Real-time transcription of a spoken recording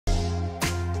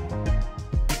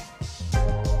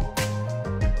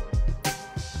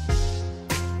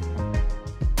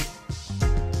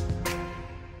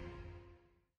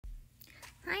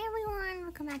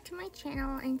back to my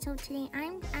channel. And so today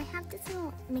I have this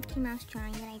little Mickey Mouse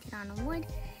drawing that I did on wood.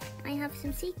 I have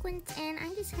some sequins and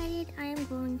I decided I am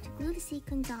going to glue the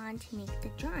sequins on to make the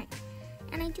drawing.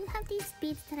 And I do have these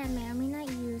beads that I may or may not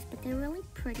use, but they're really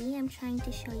pretty. I'm trying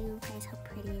to show you guys how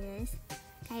pretty it is.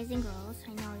 Guys and girls,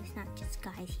 I know it's not just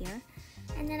guys here.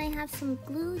 And then I have some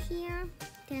glue here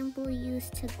that we'll use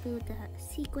to glue the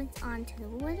sequins onto the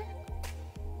wood.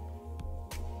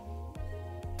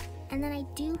 And then I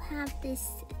do have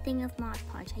this thing of Mod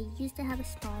Podge. I used to have a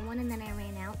small one and then I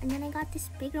ran out, and then I got this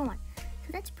bigger one.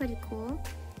 So that's pretty cool.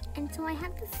 And so I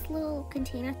have this little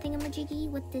container thingamajiggy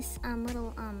with this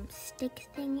little stick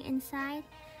thing inside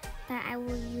that I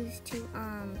will use to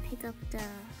pick up the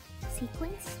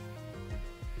sequins.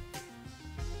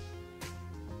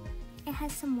 It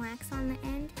has some wax on the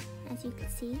end, as you can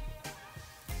see.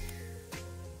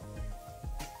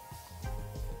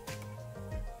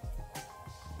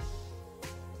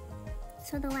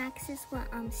 So the wax is what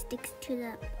sticks to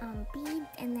the bead,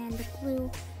 and then the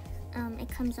glue, it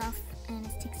comes off and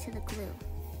it sticks to the glue.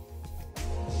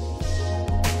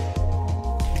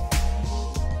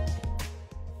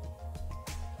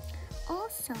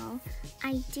 Also,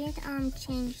 I did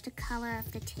change the color of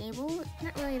the table.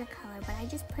 Not really the color, but I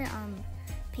just put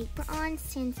paper on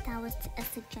since that was a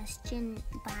suggestion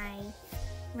by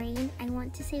Rain. I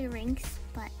want to say Rinks,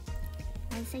 but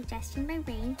a suggestion by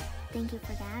Rain. Thank you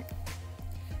for that.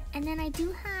 And then I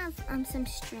do have some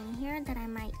string here that I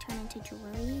might turn into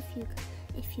jewelry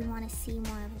if you want to see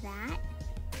more of that.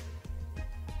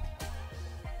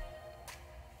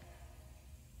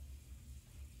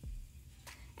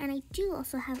 And I do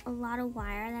also have a lot of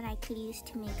wire that I could use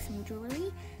to make some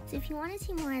jewelry. So if you want to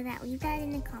see more of that, leave that in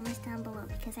the comments down below,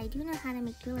 because I do know how to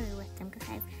make jewelry with them,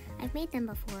 because I've made them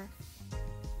before.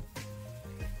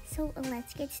 So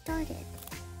let's get started.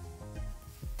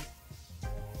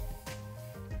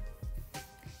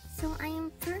 So I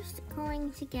am first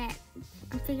going to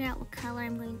figure out what color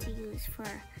I'm going to use for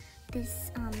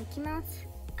this Mickey Mouse.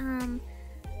 I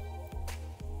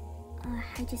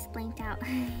just blanked out.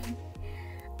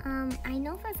 I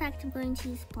know for a fact I'm going to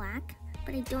use black,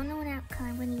 but I don't know what color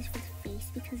I'm going to use for the face,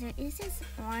 because there is this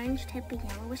orange type of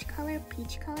yellowish color,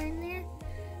 peach color in there.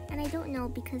 And I don't know,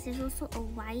 because there's also a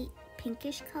white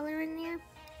pinkish color in there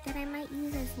that I might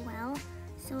use as well.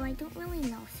 So I don't really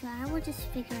know. So I will just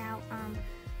figure out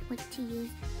what to use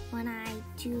when I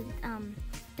do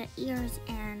the ears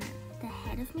and the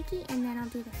head of Mickey, and then I'll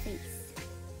do the face.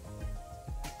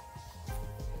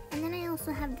 And then I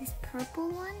also have this purple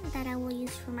one that I will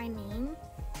use for my name,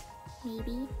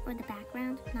 maybe, or the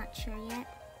background, not sure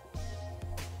yet.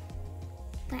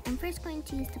 But I'm first going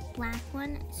to use the black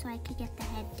one so I could get the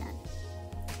head done.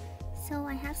 So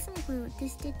I have some glue.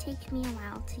 This did take me a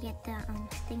while to get the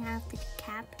thing out of the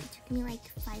cap. It took me like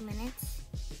 5 minutes.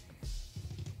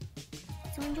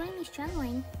 So enjoy me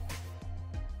struggling.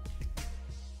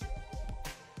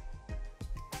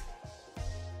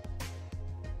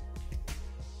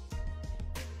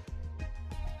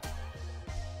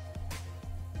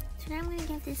 So now I'm going to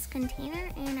get this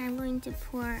container and I'm going to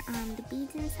pour the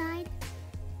beads inside.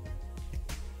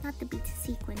 Not the beads,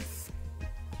 the sequins.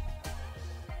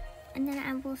 And then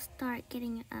I will start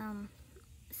getting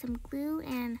some glue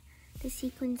and the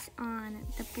sequins on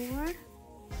the board.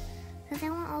 Because I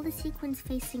want all the sequins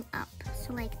facing up,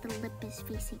 so like the lip is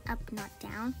facing up, not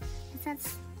down, because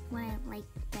that's what I like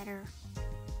better.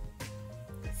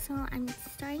 So I'm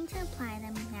starting to apply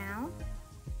them now.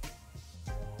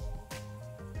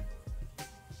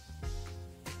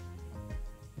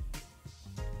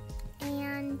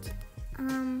 And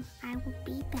I will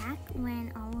be back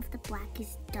when all of the black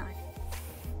is done.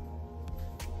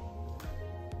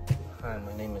 Hi,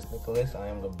 my name is Nicholas. I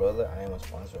am the brother. I am a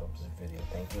sponsor of this video.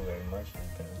 Thank you very much.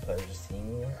 It's been a pleasure seeing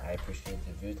you. I appreciate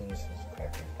the views and the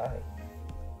subscribers. Bye.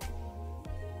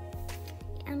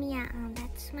 Yeah,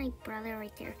 that's my brother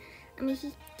right there.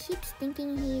 He keeps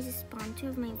thinking he's a sponsor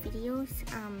of my videos.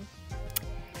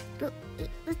 But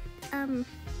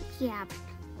yeah.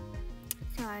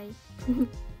 Sorry.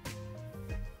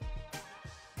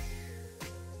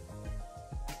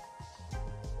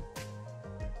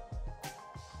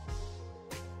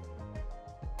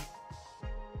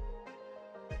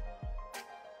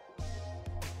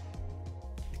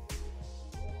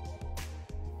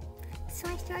 So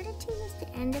I started to use the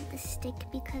end of the stick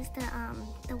because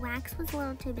the wax was a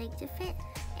little too big to fit,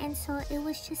 and so it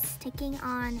was just sticking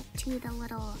on to the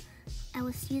little. I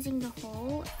was using the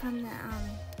hole from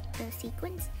the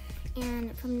sequins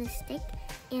and from the stick,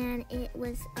 and it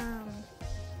was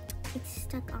it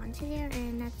stuck onto there,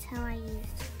 and that's how I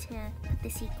used to put the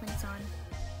sequins on.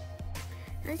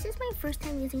 This is my first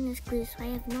time using this glue, so I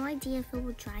have no idea if it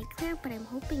will dry clear, but I'm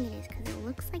hoping it is because it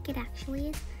looks like it actually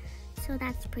is. So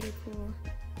that's pretty cool.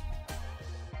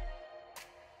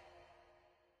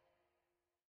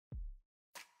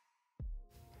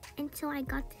 And so I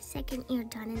got the second ear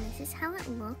done, and this is how it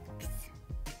looks.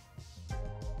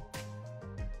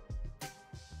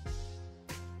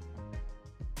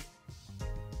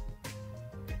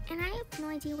 And I have no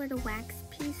idea where the wax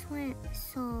piece went,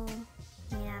 so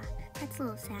yeah, that's a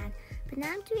little sad. But now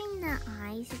I'm doing the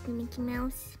eyes of the Mickey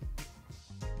Mouse.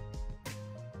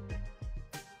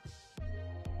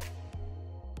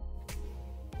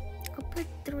 I'll put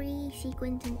 3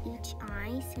 sequins in each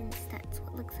eye since that's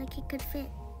what looks like it could fit.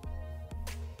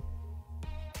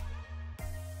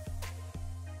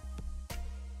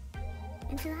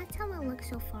 And so that's how it looks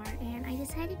so far, and I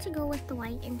decided to go with the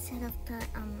white instead of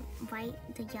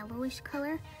the yellowish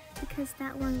color because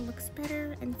that one looks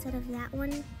better instead of that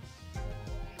one,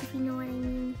 if you know what I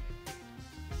mean.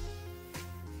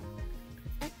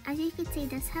 As you can see,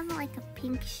 it does have like a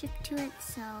pink shift to it,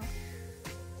 so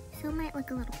it might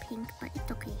look a little pink, but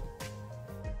it's okay.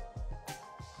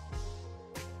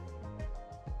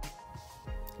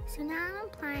 So now I'm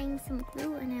applying some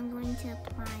glue, and I'm going to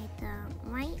apply the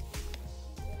white.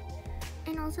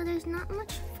 And also there's not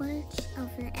much footage of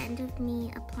the end of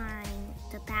me applying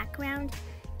the background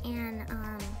and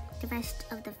the rest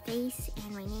of the face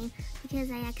and my name because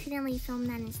I accidentally filmed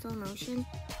that in slow motion.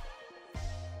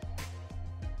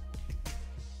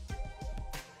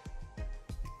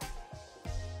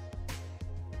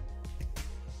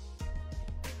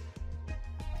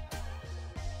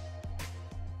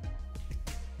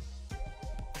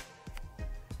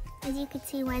 As you can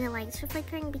see why the lights are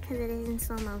flickering because it is in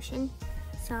slow motion.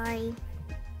 Sorry.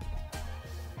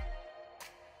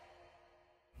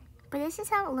 But this is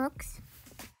how it looks.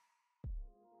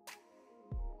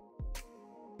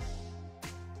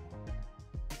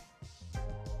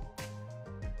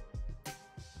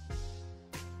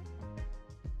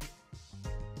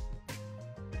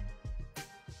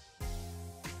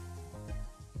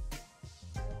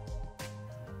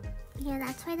 Yeah,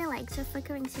 that's why the lights are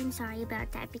flickering, so I'm sorry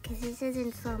about that because this is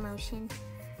in slow motion.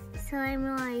 So I'm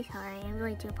really sorry, I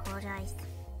really do apologize.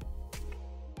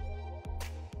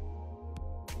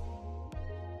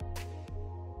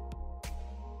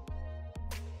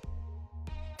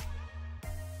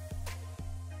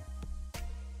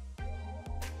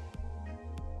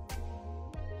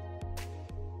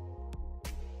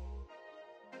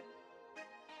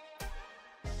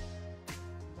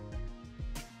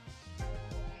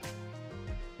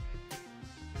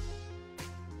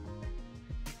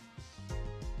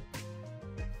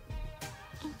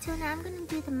 So now I'm gonna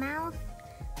do the mouth,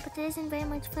 but there isn't very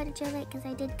much footage of it because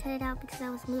I did cut it out because I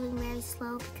was moving very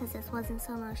slow because this wasn't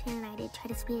slow motion and I did try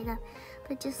to speed it up,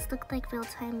 but it just looked like real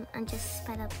time and just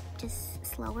sped up just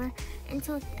slower. And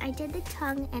so I did the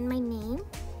tongue and my name,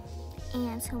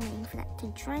 and so I'm waiting for that to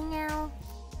dry now.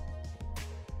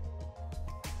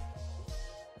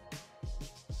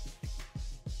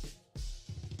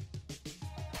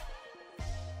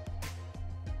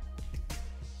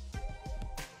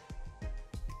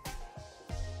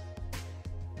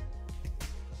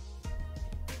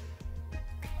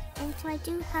 And so I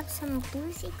do have some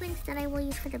blue sequins that I will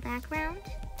use for the background.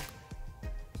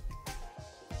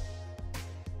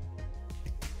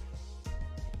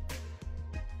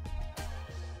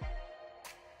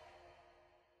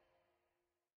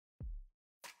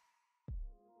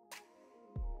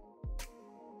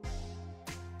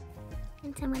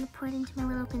 And so I'm going to pour it into my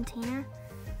little container.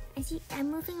 I'm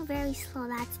moving very slow,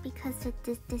 that's because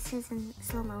this is in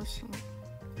slow motion.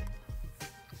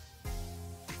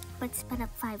 But sped up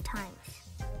 5 times.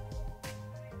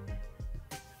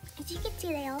 As you can see,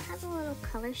 they all have a little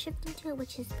color shift into it,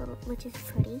 which is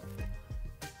pretty.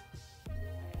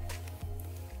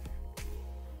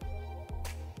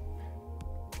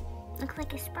 Looks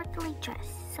like a sparkly dress.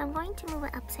 So I'm going to move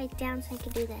it upside down so I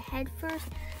can do the head first,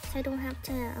 so I don't have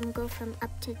to go from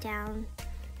up to down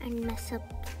and mess up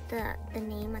the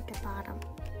name at the bottom.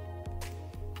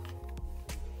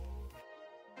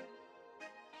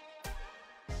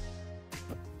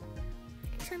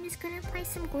 So I'm just going to apply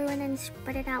some glue and then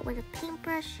spread it out with a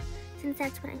paintbrush, since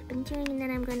that's what I've been doing. And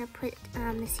then I'm going to put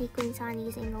the sequins on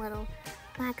using the little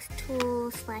wax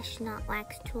tool / not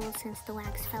wax tool, since the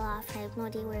wax fell off and I have no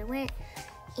idea where it went.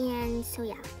 And so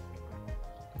yeah,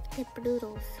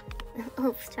 hippodoodles.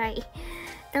 Oh, sorry,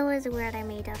 that was a word I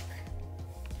made up.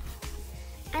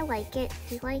 I like it.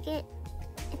 Do you like it?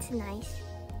 It's nice.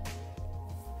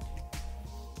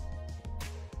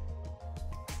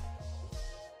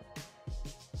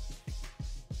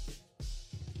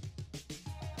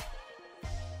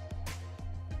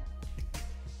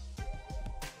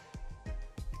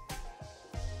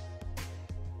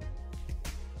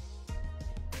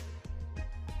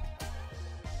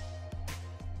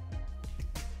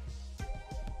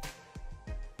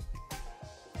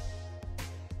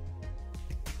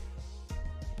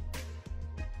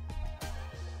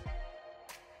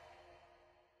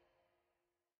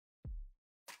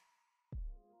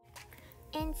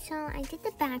 And so I did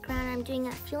the background. I'm doing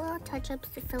a few little touch-ups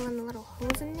to fill in the little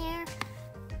holes in there.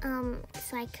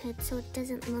 So it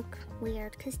doesn't look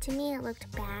weird, because to me it looked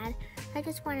bad. I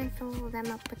just want to fill them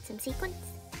up with some sequins.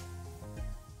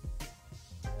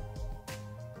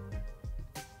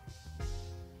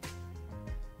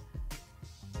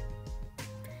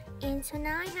 And so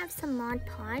now I have some Mod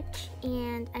Podge,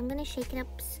 and I'm going to shake it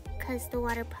up because the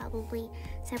water probably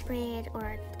separated,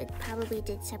 or it probably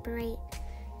did separate.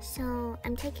 So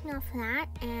I'm taking off that,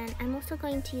 and I'm also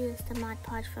going to use the Mod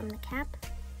Podge from the cap.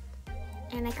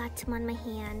 And I got some on my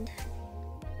hand,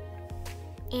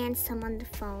 and some on the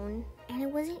phone, and it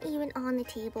wasn't even on the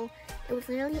table. It was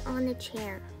literally on the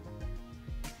chair.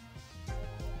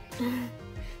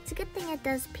 It's a good thing it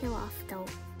does peel off though.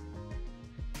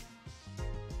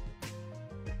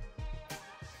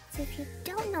 So if you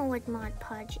don't know what Mod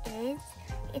Podge is,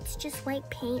 it's just white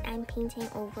paint I'm painting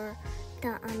over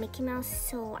the Mickey Mouse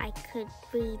so I could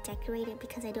redecorate it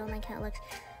because I don't like how it looks.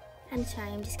 I'm sorry,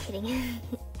 I'm just kidding.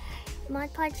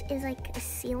 Mod Podge is like a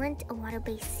sealant, a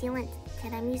water-based sealant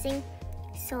that I'm using,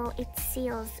 so it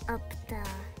seals up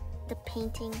the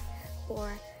painting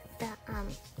or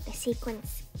the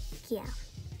sequence. Yeah,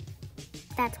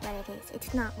 that's what it is.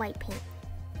 It's not white paint,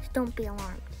 so don't be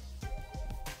alarmed.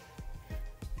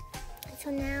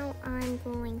 So now I'm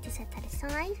going to set that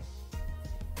aside,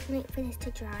 wait for this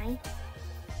to dry.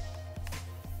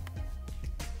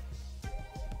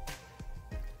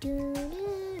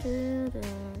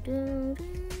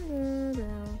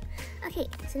 Okay,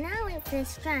 so now wait for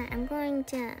this to dry. I'm going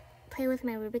to play with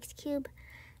my Rubik's Cube.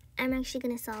 I'm actually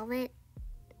going to solve it,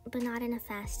 but not in a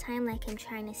fast time like I'm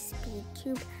trying to speed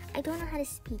cube. I don't know how to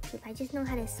speed cube, I just know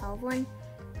how to solve one.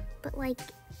 But like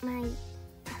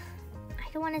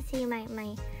I don't want to say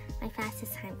my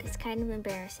fastest time because it's kind of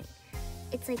embarrassing.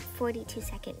 It's like 42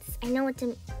 seconds. I know it's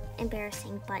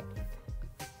embarrassing, but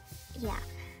yeah.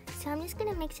 So I'm just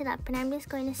going to mix it up, and I'm just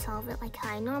going to solve it like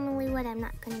how I normally would. I'm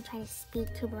not going to try to speed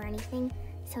cube or anything.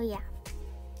 So yeah,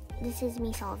 this is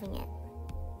me solving it.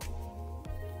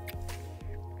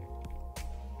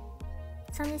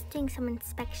 So I'm just doing some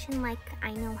inspection like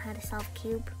I know how to solve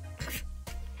cube.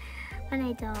 But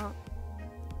I don't.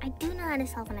 I do know how to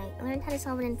solve it. I learned how to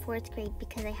solve it in 4th grade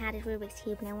because I had a Rubik's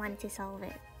Cube and I wanted to solve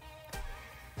it.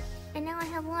 And now I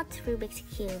have lots of Rubik's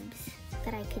Cubes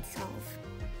that I could solve.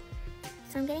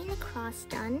 So I'm getting the cross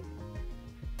done.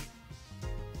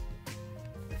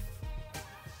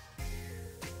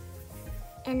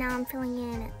 And now I'm filling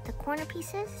in the corner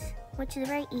pieces, which is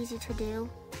very easy to do.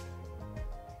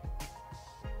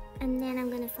 And then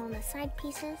I'm going to fill in the side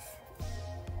pieces.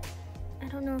 I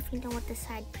don't know if you know what the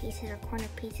side pieces or corner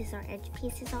pieces or edge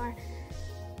pieces are.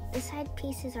 The side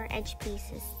pieces are edge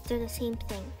pieces. They're the same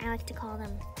thing. I like to call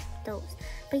them those.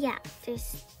 But yeah,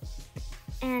 there's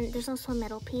also a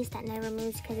metal piece that never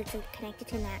moves because it's connected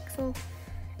to an axle.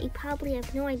 You probably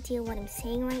have no idea what I'm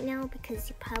saying right now because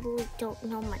you probably don't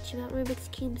know much about Rubik's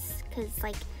Cubes because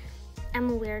like I'm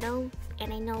a weirdo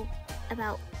and I know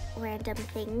about random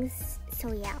things.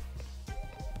 So yeah.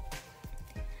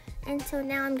 And so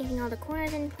now I'm getting all the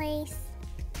corners in place.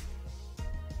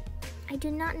 I do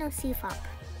not know CFOP.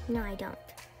 No, I don't.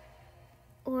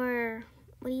 Or,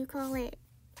 what do you call it?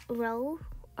 Row?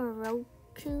 Or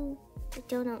Roku? I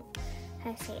don't know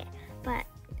how to say it. But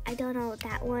I don't know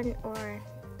that one. Or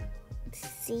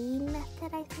C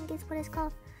method, I think is what it's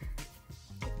called.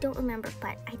 I don't remember,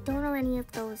 but I don't know any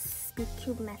of those speed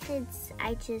cube methods.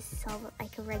 I just solve it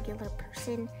like a regular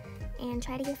person and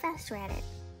try to get faster at it.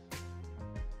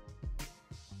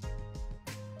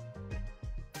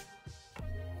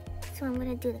 So I'm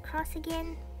going to do the cross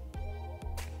again,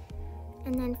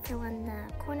 and then fill in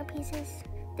the corner pieces.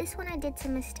 This one I did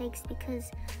some mistakes because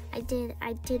I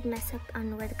did mess up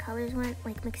on where the colors went,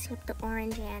 like mixing up the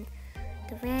orange and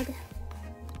the red,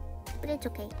 but it's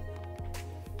okay.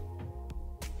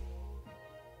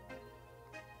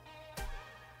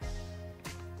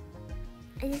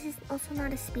 And this is also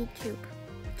not a speed cube,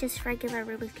 just regular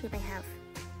Rubik's Cube I have.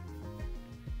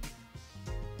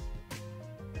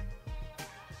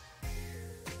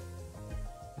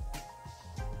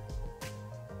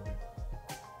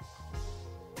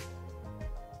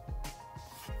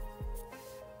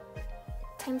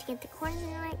 Time to get the corners in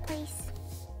the right place,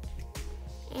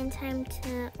 and time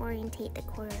to orientate the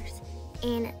corners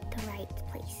in the right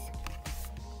place.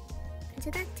 And so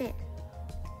that's it.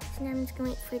 So now I'm just gonna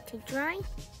wait for it to dry,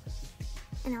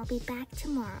 and I'll be back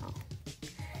tomorrow.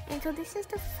 And so this is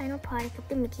the final product of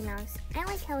the Mickey Mouse. I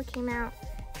like how it came out.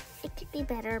 It could be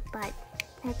better, but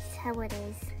that's how it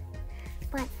is.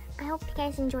 But I hope you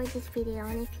guys enjoyed this video,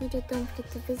 and if you did, don't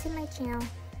forget to visit my channel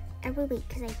every week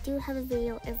because I do have a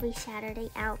video every Saturday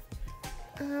out.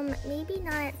 Maybe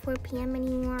not at 4 p.m.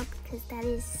 anymore because that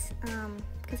is,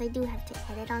 because I do have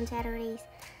to edit on Saturdays.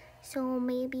 So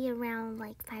maybe around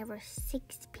like 5 or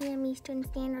 6 p.m. Eastern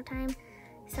Standard Time.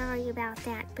 Sorry about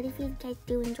that. But if you guys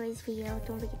do enjoy this video,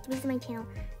 don't forget to visit my channel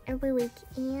every week.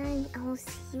 And I'll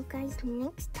see you guys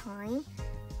next time.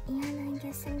 And I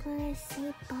guess I'm gonna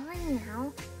say bye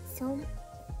now. So,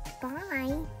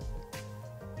 bye.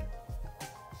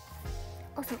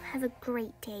 Also, have a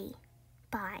great day.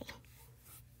 Bye.